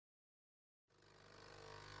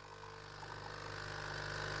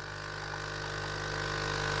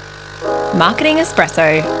Marketing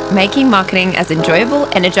Espresso, making marketing as enjoyable,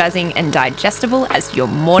 energizing, and digestible as your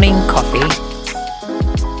morning coffee.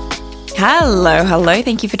 Hello.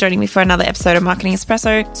 Thank you for joining me for another episode of Marketing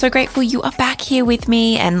Espresso. So grateful you are back here with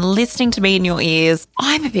me and listening to me in your ears.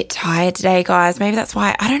 I'm a bit tired today, guys. Maybe that's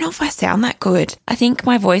why. I don't know if I sound that good. I think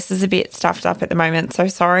my voice is a bit stuffed up at the moment. So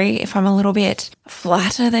sorry if I'm a little bit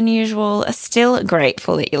flatter than usual. Still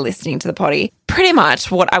grateful that you're listening to the potty. Pretty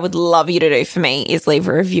much what I would love you to do for me is leave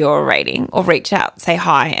a review or a rating or reach out, say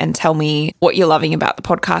hi and tell me what you're loving about the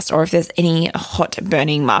podcast or if there's any hot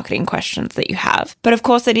burning marketing questions that you have. But of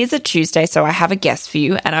course it is a Tuesday, so I have a guest for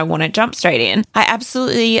you and I want to jump straight in. I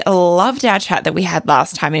absolutely loved our chat that we had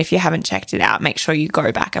last time. And if you haven't checked it out, make sure you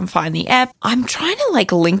go back and find the app. I'm trying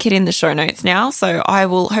to link it in the show notes now. So I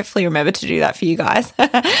will hopefully remember to do that for you guys.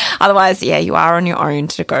 Otherwise, yeah, you are on your own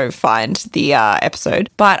to go find the episode.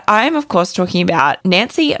 But I'm of course talking about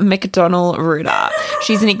Nancie McDonnell Ruder.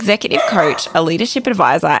 She's an executive coach, a leadership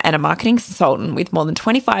advisor, and a marketing consultant with more than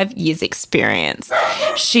 25 years experience.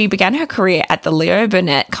 She began her career at the Leo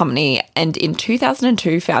Burnett Company and in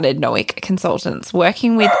 2002 founded Noik Consultants,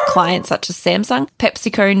 working with clients such as Samsung,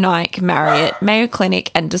 PepsiCo, Nike, Marriott, Mayo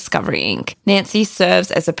Clinic, and Discovery Inc. Nancie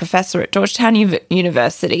serves as a professor at Georgetown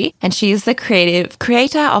University, and she is the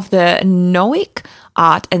creator of the Noik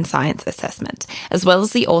Art and Science Assessment, as well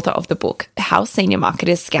as the author of the book, How Senior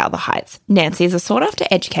Marketers Scale the Heights. Nancie is a sought-after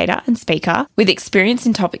educator and speaker with experience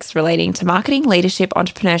in topics relating to marketing, leadership,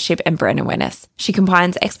 entrepreneurship, and brand awareness. She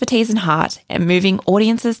combines expertise and heart and moving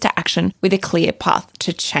audiences to action with a clear path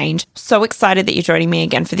to change. So excited that you're joining me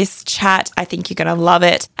again for this chat. I think you're going to love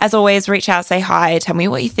it. As always, reach out, say hi, tell me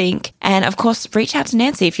what you think. And of course, reach out to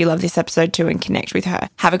Nancie if you love this episode too and connect with her.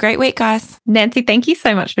 Have a great week, guys. Nancie, thank you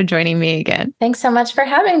so much for joining me again. Thanks so much for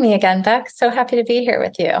having me again, Beck. So happy to be here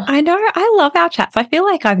with you. I know. I love our chats. I feel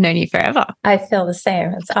like I've known you forever. I feel the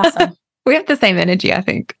same. It's awesome. We have the same energy, I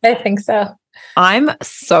think. I think so. I'm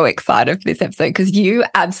so excited for this episode because you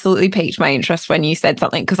absolutely piqued my interest when you said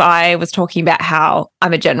something, because I was talking about how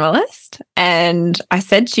I'm a generalist and I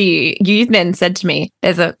said to you, you then said to me,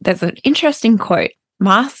 there's an interesting quote,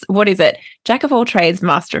 what is it? Jack of all trades,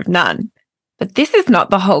 master of none. But this is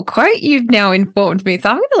not the whole quote. You've now informed me, so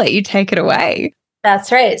I'm going to let you take it away.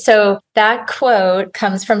 That's right. So that quote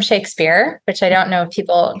comes from Shakespeare, which I don't know if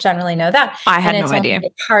people generally know that. I had no idea.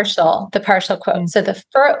 The partial quote. So the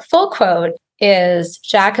full quote is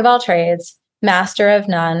Jack of all trades, master of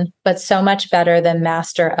none, but so much better than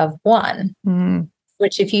master of one.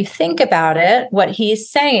 Which if you think about it, what he's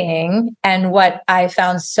saying and what I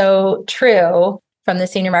found so true from the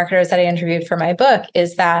senior marketers that I interviewed for my book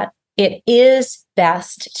is that it is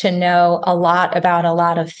best to know a lot about a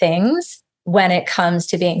lot of things when it comes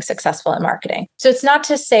to being successful in marketing. So it's not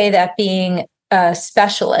to say that being a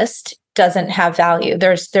specialist doesn't have value.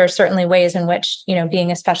 There's certainly ways in which,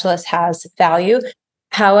 being a specialist has value.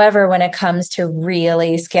 However, when it comes to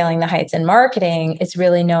really scaling the heights in marketing, it's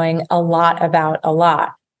really knowing a lot about a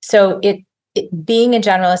lot. So being a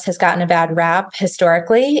generalist has gotten a bad rap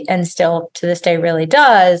historically and still to this day really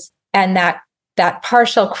does. And that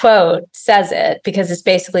partial quote says it because it's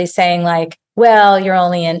basically saying well, you're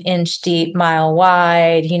only an inch deep, mile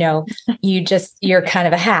wide, you're kind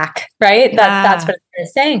of a hack, right? That's what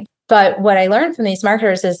it's saying. But what I learned from these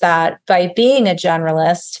marketers is that by being a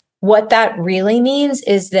generalist, what that really means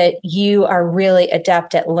is that you are really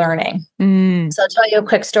adept at learning. So I'll tell you a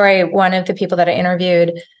quick story. One of the people that I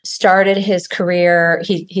interviewed started his career.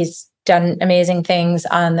 He's done amazing things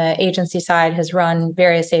on the agency side, has run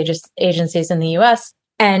various agencies in the US.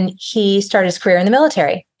 And he started his career in the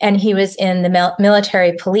military. And he was in the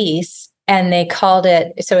military police. And they called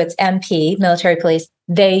it, so it's MP, military police.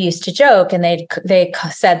 They used to joke and they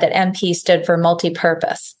said that MP stood for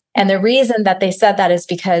multi-purpose. And the reason that they said that is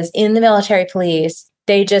because in the military police,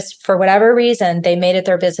 they just, for whatever reason, they made it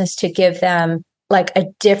their business to give them a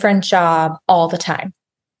different job all the time.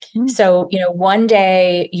 So, one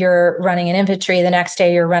day you're running an infantry, the next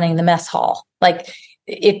day you're running the mess hall.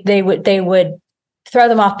 They would throw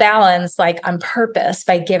them off balance on purpose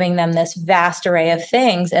by giving them this vast array of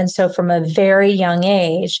things. And so from a very young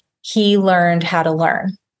age, he learned how to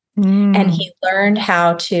learn. And he learned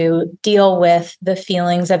how to deal with the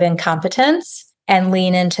feelings of incompetence and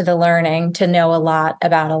lean into the learning to know a lot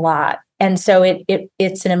about a lot. And so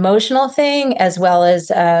it's an emotional thing as well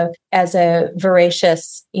as a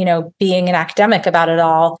voracious, being an academic about it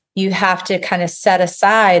all. You have to kind of set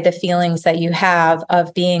aside the feelings that you have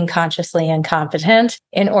of being consciously incompetent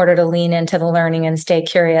in order to lean into the learning and stay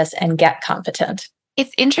curious and get competent.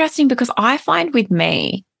 It's interesting because I find with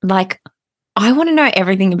me, I want to know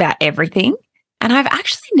everything about everything. And I've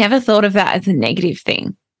actually never thought of that as a negative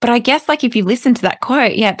thing. But I guess like if you listen to that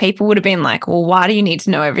quote, yeah, people would have been like, well, why do you need to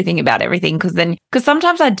know everything about everything? Because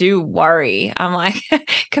sometimes I do worry. I'm like,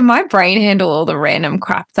 can my brain handle all the random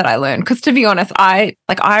crap that I learn? Because to be honest, I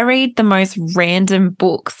read the most random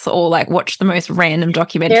books or like watch the most random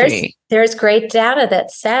documentary. There's great data that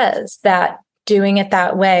says that doing it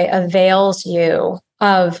that way avails you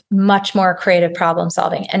of much more creative problem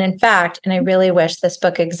solving. And in fact, and I really wish this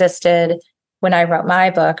book existed when I wrote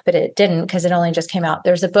my book, but it didn't because it only just came out.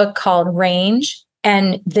 There's a book called Range,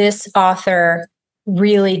 and this author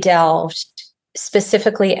really delved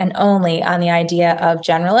specifically and only on the idea of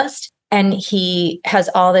generalist. And he has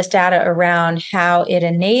all this data around how it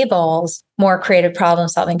enables more creative problem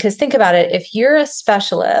solving. Because think about it, if you're a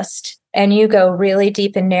specialist and you go really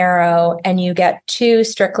deep and narrow and you get too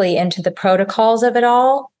strictly into the protocols of it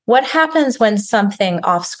all, what happens when something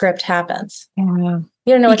off script happens? Yeah.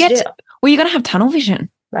 You don't know what to do. Well, you're going to have tunnel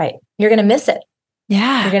vision. Right. You're going to miss it.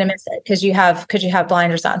 Yeah. You're going to miss it because you have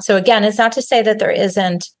blinders on. So again, it's not to say that there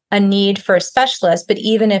isn't a need for a specialist, but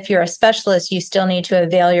even if you're a specialist, you still need to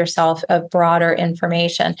avail yourself of broader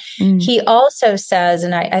information. He also says,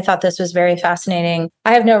 and I thought this was very fascinating.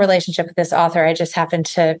 I have no relationship with this author. I just happened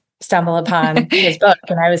to stumble upon his book.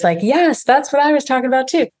 And I was like, yes, that's what I was talking about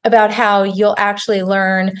too, about how you'll actually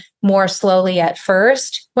learn more slowly at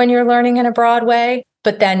first when you're learning in a broad way,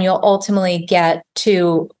 but then you'll ultimately get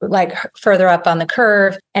to like further up on the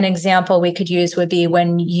curve. An example we could use would be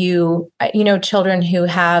when children who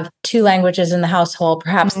have two languages in the household,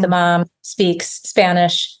 perhaps the mom speaks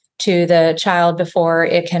Spanish to the child before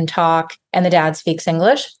it can talk and the dad speaks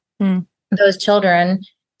English. Those children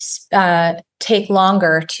take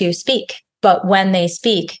longer to speak, but when they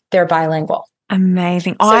speak, they're bilingual.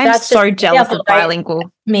 Amazing. So I'm so jealous of bilingual.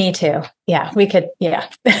 Right? Me too. Yeah, we could. Yeah.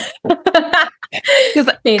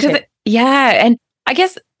 And I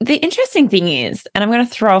guess the interesting thing is, and I'm going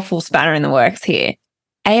to throw a full spanner in the works here,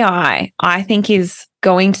 AI, I think, is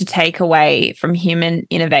going to take away from human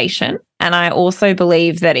innovation. And I also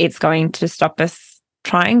believe that it's going to stop us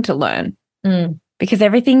trying to learn. Because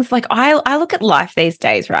everything's like, I look at life these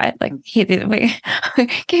days, right? Like, we're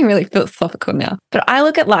getting really philosophical now. But I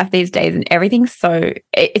look at life these days and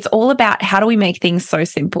it's all about how do we make things so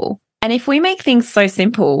simple? And if we make things so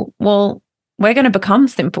simple, well, we're going to become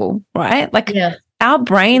simple, right? Like our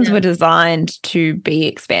brains were designed to be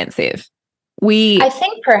expansive. I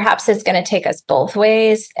think perhaps it's going to take us both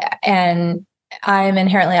ways. And I'm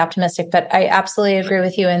inherently optimistic, but I absolutely agree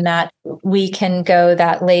with you in that we can go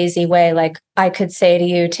that lazy way. Like I could say to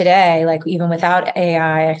you today, like even without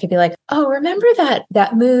AI, I could be like, oh, remember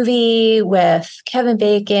that movie with Kevin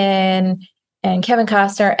Bacon and Kevin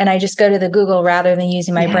Costner? And I just go to the Google rather than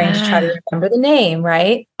using my brain to try to remember the name,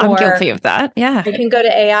 right? I'm guilty of that. Yeah. I can go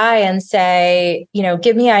to AI and say,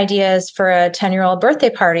 give me ideas for a 10-year-old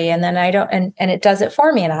birthday party. And then and it does it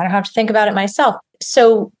for me and I don't have to think about it myself.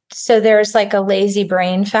 So there's like a lazy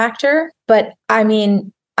brain factor, but I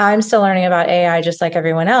mean, I'm still learning about AI just like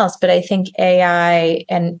everyone else, but I think AI,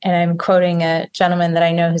 and I'm quoting a gentleman that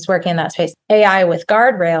I know who's working in that space, AI with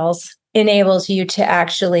guardrails enables you to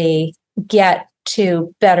actually get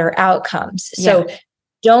to better outcomes. So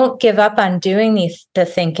don't give up on doing the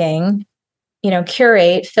thinking,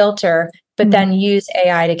 curate, filter, but then use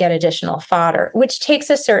AI to get additional fodder, which takes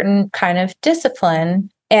a certain kind of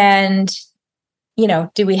discipline. And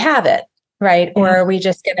do we have it? Right. Or are we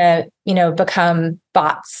just going to, become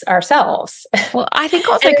bots ourselves? Well, I think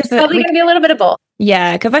also because it's probably going to be a little bit of both.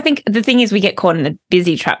 Yeah. Because I think the thing is we get caught in the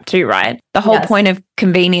busy trap too, right? The whole point of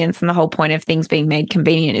convenience and the whole point of things being made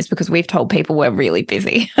convenient is because we've told people we're really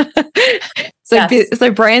busy.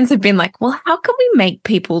 So brands have been like, well, how can we make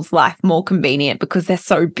people's life more convenient because they're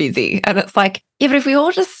so busy? And it's like, yeah, but if we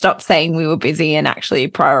all just stopped saying we were busy and actually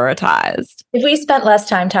prioritized. If we spent less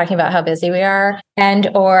time talking about how busy we are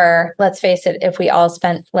or let's face it, if we all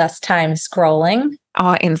spent less time scrolling.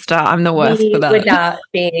 Oh, Insta, I'm the worst for that. We would not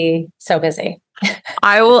be so busy.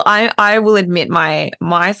 I will admit my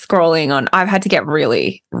scrolling on, I've had to get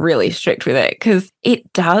really, really strict with it because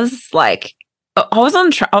it does like, I was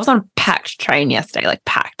on packed train yesterday, like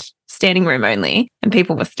packed, standing room only, and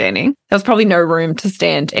people were standing. There was probably no room to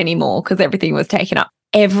stand anymore because everything was taken up.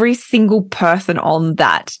 Every single person on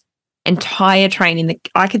that entire train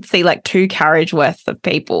I could see like 2 carriage worths of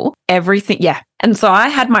people, everything. Yeah. And so I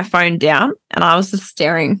had my phone down and I was just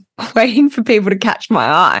staring, waiting for people to catch my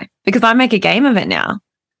eye because I make a game of it now.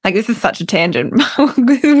 Like, this is such a tangent.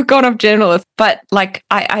 We've gone off journalists. But like,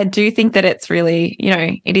 I do think that it's really,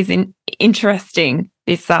 it is interesting,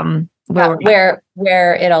 this, where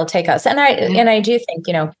it'll take us. And I do think,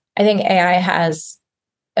 I think AI has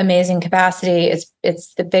amazing capacity.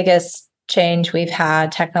 It's the biggest change we've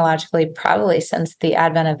had technologically probably since the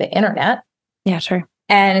advent of the internet. Yeah, true.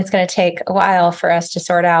 And it's going to take a while for us to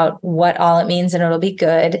sort out what all it means, and it'll be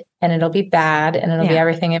good and it'll be bad and it'll be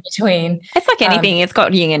everything in between. It's like anything. It's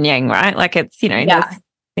got yin and yang, right? Like it's,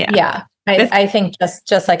 I think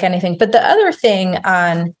just like anything. But the other thing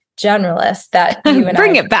on generalists that you and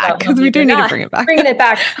bring it back, because we do need to bring it back. Bringing it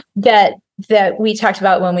back that we talked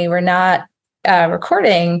about when we were not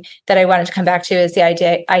recording that I wanted to come back to is the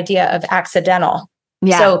idea of accidental.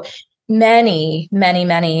 Yeah. So many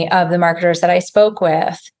of the marketers that I spoke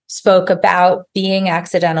with spoke about being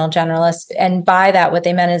accidental generalists. And by that, what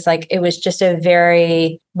they meant is like, it was just a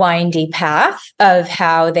very windy path of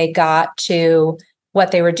how they got to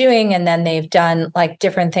what they were doing. And then they've done like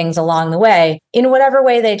different things along the way in whatever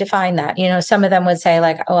way they define that. You know, some of them would say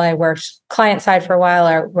like, oh, I worked client side for a while,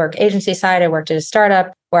 or I worked agency side, I worked at a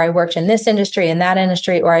startup, or I worked in this industry and that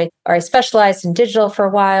industry, or I specialized in digital for a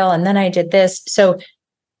while, and then I did this. So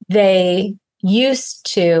they used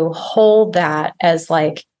to hold that as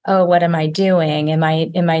like, oh, what am I doing? Am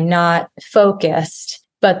I not focused?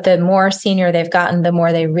 But the more senior they've gotten, the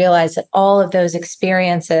more they realize that all of those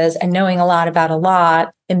experiences and knowing a lot about a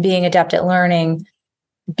lot and being adept at learning,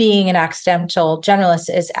 being an accidental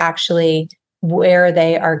generalist is actually where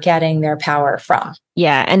they are getting their power from.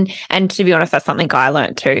 Yeah. And to be honest, that's something I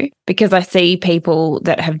learned too, because I see people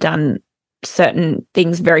that have done certain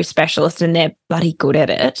things very specialist and they're bloody good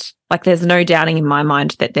at it. Like there's no doubting in my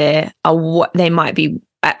mind that they might be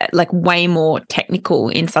like way more technical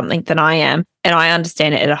in something than I am, and I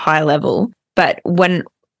understand it at a high level. But when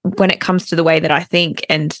it comes to the way that I think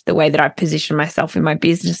and the way that I position myself in my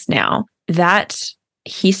business now, that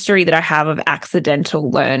history that I have of accidental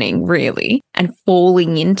learning really and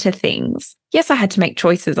falling into things. Yes, I had to make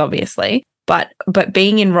choices, obviously, but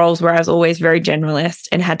being in roles where I was always very generalist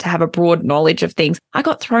and had to have a broad knowledge of things, I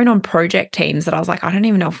got thrown on project teams that I was like, I don't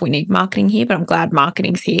even know if we need marketing here, but I'm glad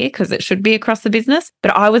marketing's here because it should be across the business.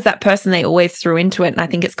 But I was that person they always threw into it. And I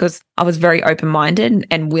think it's because I was very open-minded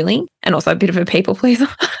and willing, and also a bit of a people pleaser.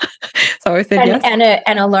 So I said yes.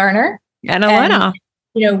 And a learner. And a learner.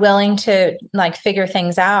 You know, willing to like figure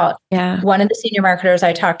things out. Yeah. One of the senior marketers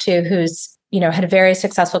I talked to who's, you know, had a very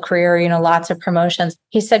successful career, you know, lots of promotions.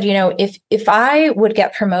 He said, you know, if I would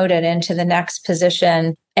get promoted into the next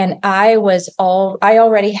position and I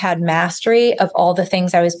already had mastery of all the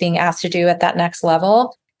things I was being asked to do at that next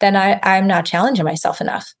level, then I'm not challenging myself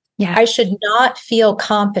enough. Yeah. I should not feel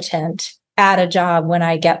competent at a job when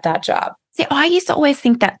I get that job. See, I used to always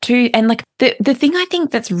think that too. And like the thing I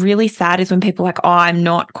think that's really sad is when people are like, oh, I'm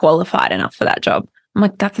not qualified enough for that job. I'm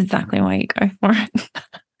like, that's exactly why you go for it.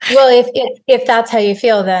 Well, if that's how you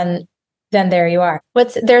feel, then there you are.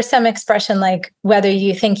 There's some expression like whether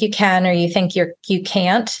you think you can or you think you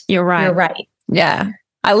can't. You're right. You're right. Yeah.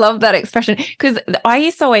 I love that expression because I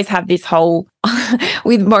used to always have this whole,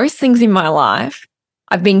 with most things in my life,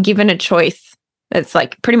 I've been given a choice that's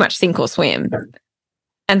like pretty much sink or swim.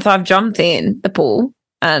 And so I've jumped in the pool.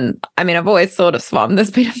 And I mean, I've always sort of swum.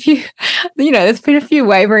 There's been a few,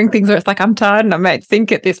 wavering things where it's like, I'm tired and I might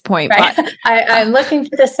sink at this point. Right. But I'm looking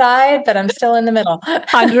to the side, but I'm still in the middle.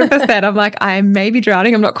 100%. I'm like, I may be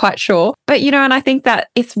drowning. I'm not quite sure. But, you know, and I think that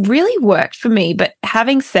it's really worked for me. But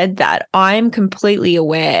having said that, I'm completely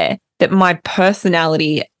aware that my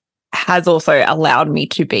personality has also allowed me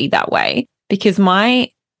to be that way because my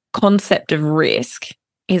concept of risk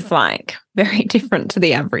is like very different to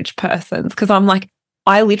the average person's because I'm like,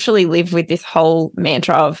 I literally live with this whole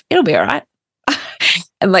mantra of it'll be all right.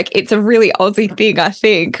 And like, it's a really Aussie thing, I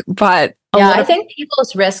think. But I think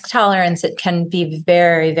people's risk tolerance, it can be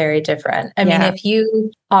very, very different. I mean, if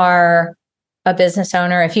you are a business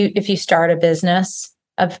owner, if you start a business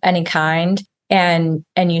of any kind and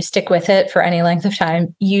you stick with it for any length of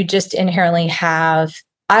time, you just inherently have,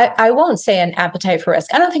 I won't say an appetite for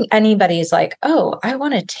risk. I don't think anybody's like, oh, I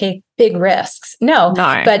want to take big risks. No,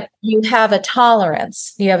 but you have a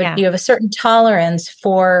tolerance. You have a certain tolerance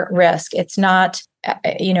for risk. It's not,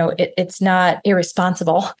 it's not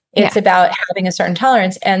irresponsible. It's about having a certain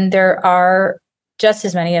tolerance. And there are just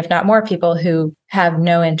as many, if not more people who have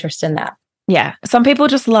no interest in that. Yeah. Some people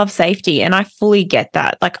just love safety and I fully get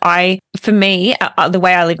that. Like for me, the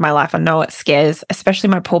way I live my life, I know it scares, especially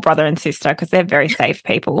my poor brother and sister, because they're very safe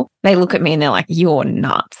people. They look at me and they're like, you're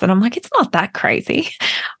nuts. And I'm like, it's not that crazy.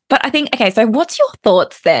 But I think, okay, so what's your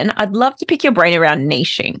thoughts then? I'd love to pick your brain around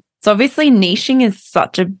niching. So obviously niching is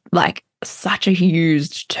such a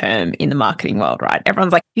used term in the marketing world, right?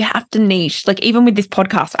 Everyone's like, you have to niche. Like even with this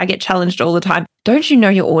podcast, I get challenged all the time. Don't you know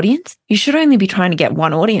your audience? You should only be trying to get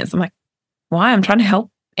one audience. I'm like, why? I'm trying to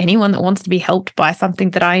help anyone that wants to be helped by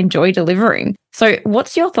something that I enjoy delivering. So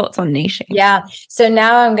what's your thoughts on niching? Yeah. So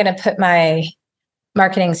now I'm going to put my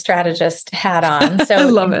marketing strategist hat on.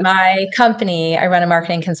 So in my company, I run a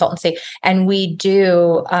marketing consultancy, and we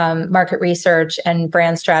do market research and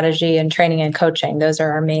brand strategy and training and coaching. Those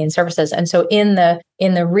are our main services. And so in the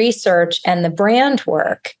research and the brand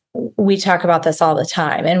work, we talk about this all the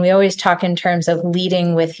time. And we always talk in terms of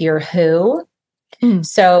leading with your who.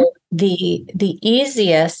 So the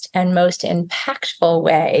easiest and most impactful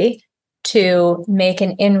way to make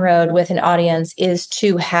an inroad with an audience is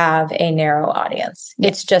to have a narrow audience. Yeah.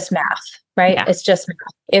 It's just math, right? Yeah. It's just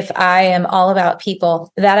math. If I am all about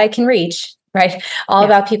people that I can reach, right? All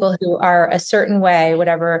about people who are a certain way,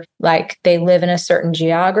 whatever, like they live in a certain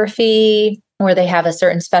geography or they have a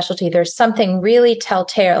certain specialty, there's something really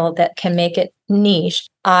telltale that can make it niche.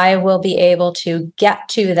 I will be able to get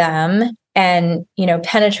to them and,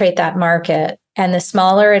 penetrate that market. And the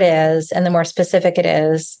smaller it is and the more specific it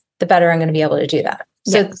is, the better I'm going to be able to do that.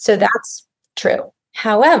 So that's true.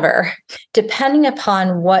 However, depending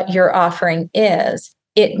upon what your offering is,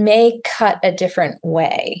 it may cut a different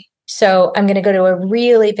way. So I'm going to go to a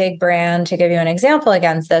really big brand to give you an example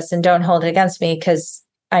against this, and don't hold it against me because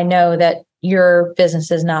I know that your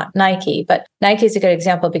business is not Nike, but Nike is a good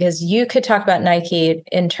example because you could talk about Nike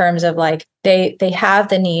in terms of like they have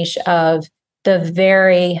the niche of the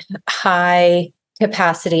very high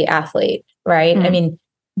capacity athlete, right? I mean,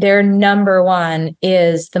 their number one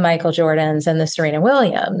is the Michael Jordans and the Serena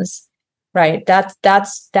Williams, right? That's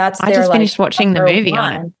I just finished watching the movie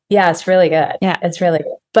on it. Yeah, it's really good. Yeah, it's really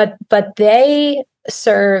good. But they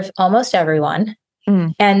serve almost everyone,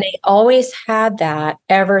 and they always had that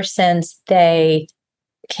ever since they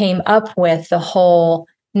came up with the whole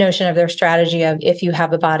notion of their strategy of if you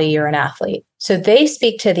have a body, you're an athlete. So they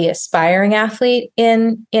speak to the aspiring athlete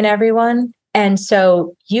in everyone, and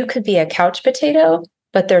so you could be a couch potato,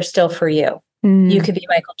 but they're still for you. You could be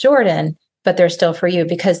Michael Jordan, but they're still for you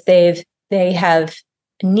because they have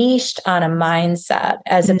niched on a mindset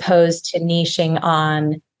as opposed to niching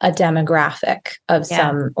on a demographic of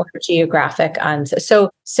some or geographic on.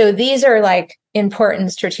 So these are like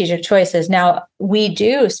important strategic choices. Now, we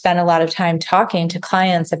do spend a lot of time talking to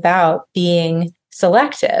clients about being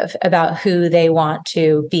selective about who they want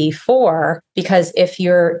to be for, because if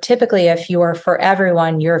you're for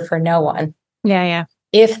everyone, you're for no one. Yeah.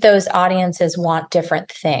 If those audiences want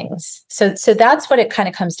different things. So that's what it kind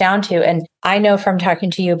of comes down to. And I know from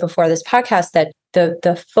talking to you before this podcast that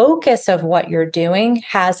the focus of what you're doing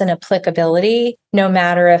has an applicability, no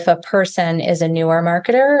matter if a person is a newer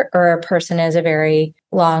marketer or a person is a very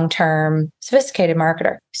long-term sophisticated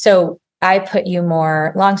marketer. So I put you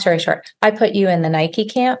more, long story short, I put you in the Nike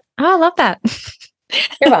camp. Oh, I love that.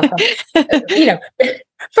 You're welcome.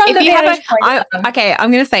 From the vantage point. Okay,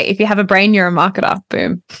 I'm going to say, if you have a brain, you're a marketer.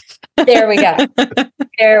 Boom. There we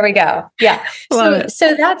go. Yeah.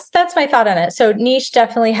 So that's my thought on it. So niche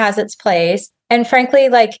definitely has its place. And frankly,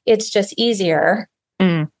 like it's just easier.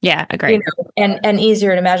 Yeah, agree. And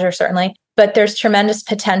easier to measure, certainly. But there's tremendous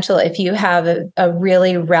potential if you have a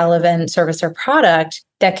really relevant service or product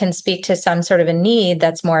that can speak to some sort of a need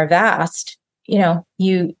that's more vast.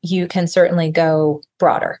 You can certainly go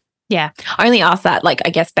broader. Yeah. I only ask that, like, I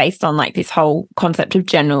guess, based on like this whole concept of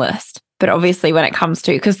generalist. But obviously when it comes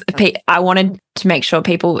to, because I wanted to make sure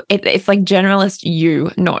people, it's like generalist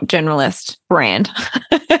you, not generalist brand.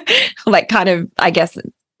 Like kind of, I guess.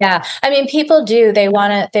 Yeah. I mean, people do, they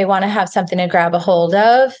want to have something to grab a hold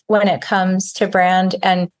of when it comes to brand.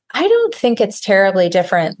 And I don't think it's terribly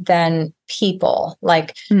different than people.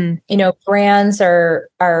 Like, brands are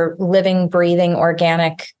living, breathing,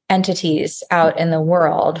 organic entities out in the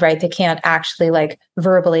world, right? They can't actually like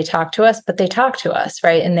verbally talk to us, but they talk to us,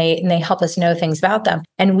 right? And they help us know things about them.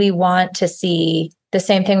 And we want to see the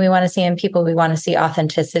same thing we want to see in people. We want to see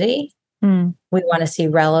authenticity. We want to see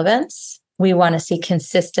relevance. We want to see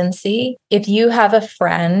consistency. If you have a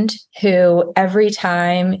friend who every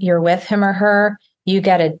time you're with him or her, you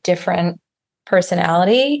get a different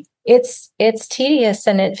personality, it's tedious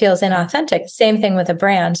and it feels inauthentic. Same thing with a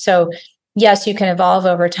brand. So yes, you can evolve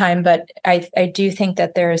over time, but I do think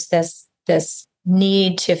that there's this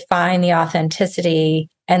need to find the authenticity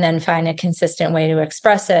and then find a consistent way to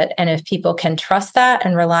express it. And if people can trust that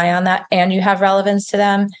and rely on that, and you have relevance to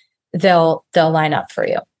them, they'll line up for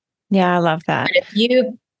you. Yeah, I love that. But if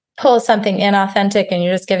you pull something inauthentic and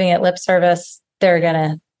you're just giving it lip service, they're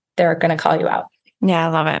gonna call you out. Yeah, I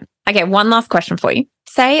love it. Okay, one last question for you.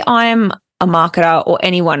 Say I'm a marketer or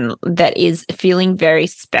anyone that is feeling very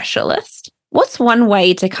specialist. What's one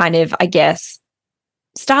way to kind of, I guess,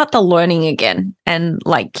 start the learning again and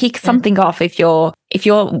like kick something off if you're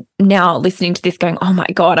now listening to this going, oh my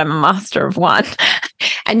God, I'm a master of one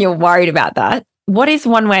and you're worried about that. What is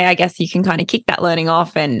one way, I guess, you can kind of kick that learning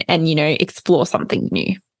off and explore something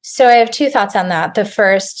new? So I have two thoughts on that. The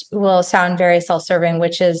first will sound very self-serving,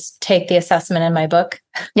 which is take the assessment in my book.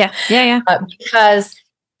 Yeah. Because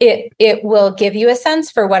it will give you a sense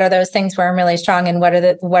for what are those things where I'm really strong and what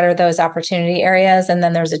are those opportunity areas. And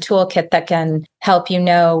then there's a toolkit that can help you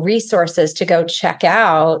know resources to go check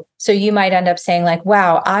out. So you might end up saying like,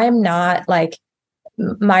 wow, I'm not like,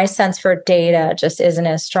 my sense for data just isn't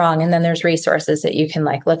as strong. And then there's resources that you can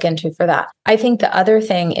like look into for that. I think the other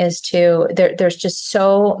thing is there's just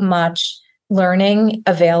so much learning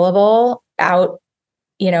available out,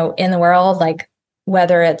 in the world, like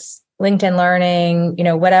whether it's LinkedIn Learning,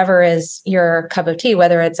 whatever is your cup of tea,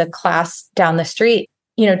 whether it's a class down the street,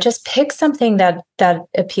 just pick something that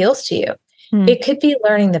appeals to you. It could be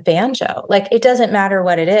learning the banjo. Like, it doesn't matter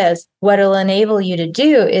what it is. What it'll enable you to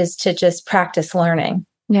do is to just practice learning.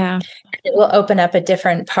 Yeah. It will open up a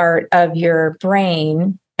different part of your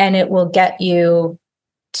brain and it will get you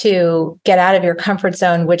to get out of your comfort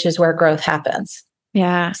zone, which is where growth happens.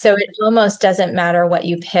 Yeah. So it almost doesn't matter what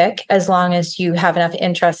you pick as long as you have enough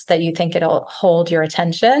interest that you think it'll hold your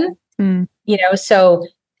attention.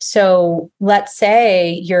 So let's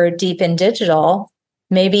say you're deep in digital.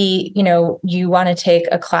 Maybe, you want to take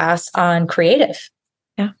a class on creative,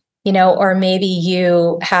 or maybe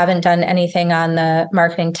you haven't done anything on the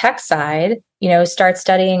marketing tech side, start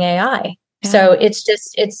studying AI. Yeah. So it's,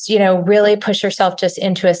 really push yourself just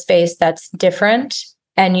into a space that's different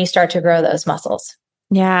and you start to grow those muscles.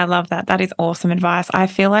 Yeah, I love that. That is awesome advice. I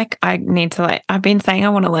feel like I need to I've been saying I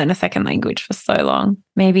want to learn a second language for so long.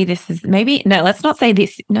 No, let's not say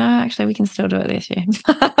this. No, actually we can still do it this year.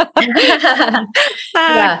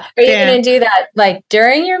 Yeah. Are you going to do that like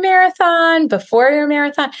during your marathon, before your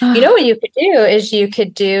marathon? What you could do is you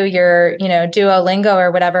could do your, Duolingo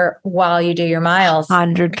or whatever while you do your miles.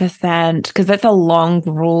 100%. Because that's a long,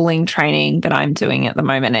 grueling training that I'm doing at the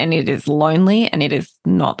moment. And it is lonely and it is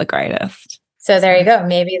not the greatest. So there you go.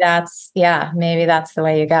 Maybe that's the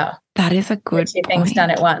way you go. That is a good Two things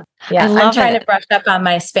done at once. Yeah. I'm trying to brush up on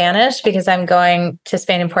my Spanish because I'm going to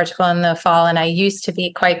Spain and Portugal in the fall and I used to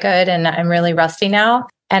be quite good and I'm really rusty now.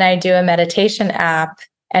 And I do a meditation app,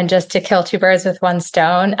 and just to kill two birds with one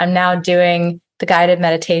stone, I'm now doing the guided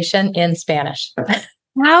meditation in Spanish.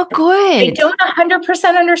 How good. I don't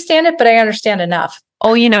 100% understand it, but I understand enough.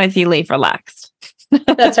 All you know is you leave relaxed.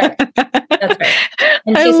 That's right.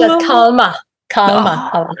 And she says, calma.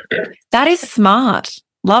 Oh, that is smart.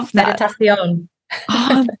 Love that. Meditación.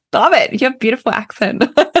 Oh, love it. You have a beautiful accent.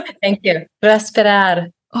 Thank you.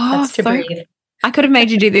 Respirar. That's to breathe. I could have made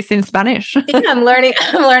you do this in Spanish. Yeah, I'm learning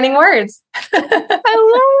words. I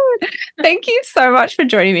love it. Thank you so much for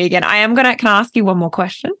joining me again. Can I ask you one more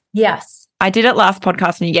question? Yes. I did it last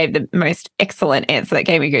podcast and you gave the most excellent answer that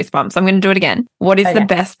gave me goosebumps. I'm going to do it again. What is the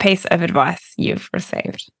best piece of advice you've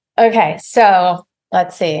received? Okay. So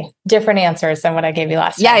let's see. Different answers than what I gave you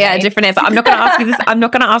last time. Yeah, right? Different answer. I'm not going to ask you this. I'm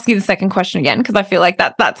not going to ask you the second question again because I feel like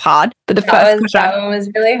that's hard. But the first question, that one was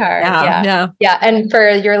really hard. Yeah. And for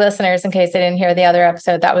your listeners, in case they didn't hear the other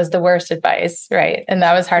episode, that was the worst advice, right? And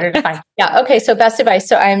that was harder to find. Yeah. Okay. So best advice.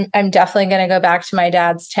 So I'm definitely going to go back to my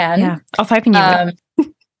dad's 10. Yeah. I was hoping you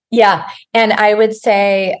would. Yeah. And I would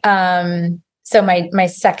say, so my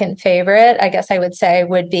second favorite, I guess I would say,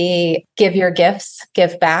 would be give your gifts,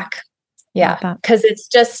 give back. Yeah. Because it's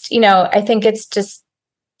just, I think it's just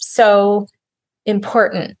so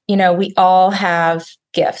important. We all have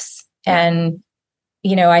gifts. And,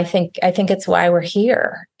 I think it's why we're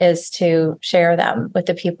here, is to share them with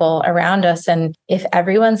the people around us. And if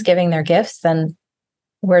everyone's giving their gifts, then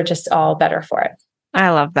we're just all better for it.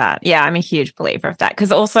 I love that. Yeah, I'm a huge believer of that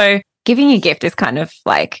because also giving a gift is kind of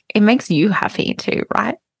like, it makes you happy too,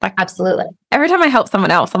 right? Like, absolutely. Every time I help someone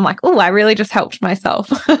else, I'm like, oh, I really just helped myself.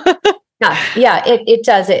 Yeah, it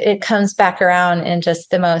does. It comes back around in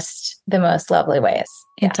just the most lovely ways.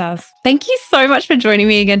 Yeah. It does. Thank you so much for joining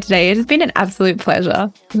me again today. It has been an absolute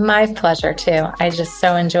pleasure. My pleasure too. I just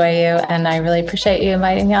so enjoy you and I really appreciate you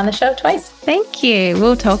inviting me on the show twice. Thank you.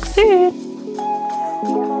 We'll talk soon.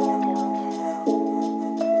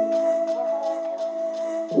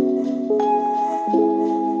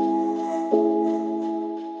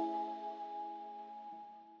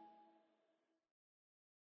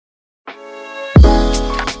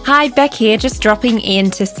 Hi, Beck here, just dropping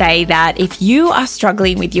in to say that if you are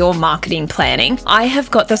struggling with your marketing planning, I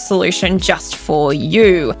have got the solution just for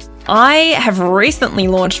you. I have recently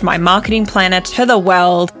launched my marketing planner to the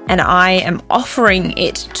world, and I am offering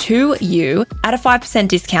it to you at a 5%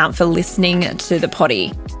 discount for listening to the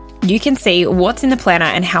potty. You can see what's in the planner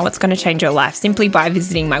and how it's going to change your life simply by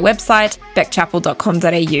visiting my website,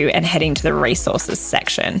 beckchappell.com.au, and heading to the resources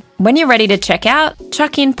section. When you're ready to check out,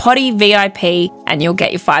 chuck in Potty VIP and you'll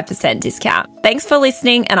get your 5% discount. Thanks for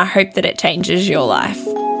listening, and I hope that it changes your life.